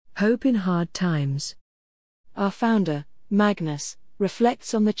Hope in hard times. Our founder, Magnus,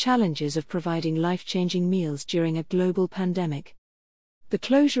 reflects on the challenges of providing life-changing meals during a global pandemic. The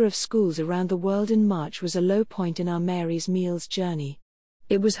closure of schools around the world in March was a low point in our Mary's Meals journey.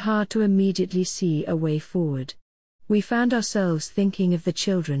 It was hard to immediately see a way forward. We found ourselves thinking of the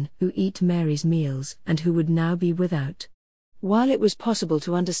children who eat Mary's meals and who would now be without. While it was possible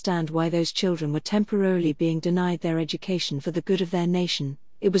to understand why those children were temporarily being denied their education for the good of their nation,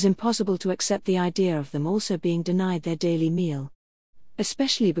 it was impossible to accept the idea of them also being denied their daily meal.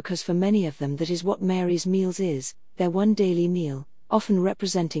 Especially because for many of them that is what Mary's Meals is, their one daily meal, often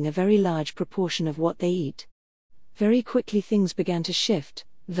representing a very large proportion of what they eat. Very quickly things began to shift,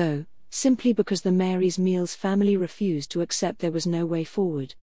 though, simply because the Mary's Meals family refused to accept there was no way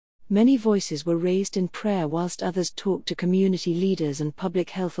forward. Many voices were raised in prayer whilst others talked to community leaders and public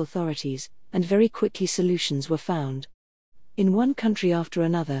health authorities, and very quickly solutions were found. In one country after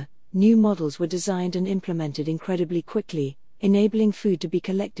another, new models were designed and implemented incredibly quickly, enabling food to be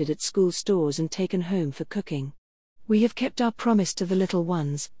collected at school stores and taken home for cooking. We have kept our promise to the little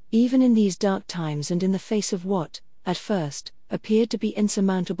ones, even in these dark times and in the face of what, at first, appeared to be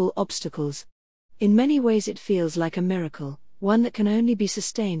insurmountable obstacles. In many ways it feels like a miracle, one that can only be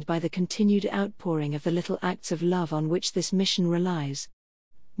sustained by the continued outpouring of the little acts of love on which this mission relies.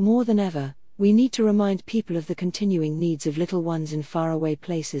 More than ever, we need to remind people of the continuing needs of little ones in faraway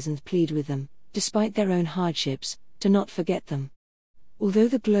places and plead with them, despite their own hardships, to not forget them. Although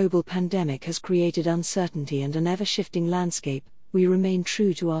the global pandemic has created uncertainty and an ever-shifting landscape, we remain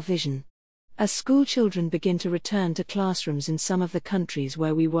true to our vision. As school children begin to return to classrooms in some of the countries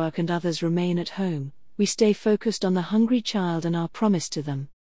where we work and others remain at home, we stay focused on the hungry child and our promise to them.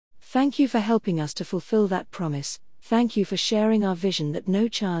 Thank you for helping us to fulfill that promise. Thank you for sharing our vision that no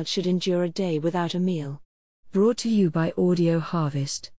child should endure a day without a meal. Brought to you by Audio Harvest.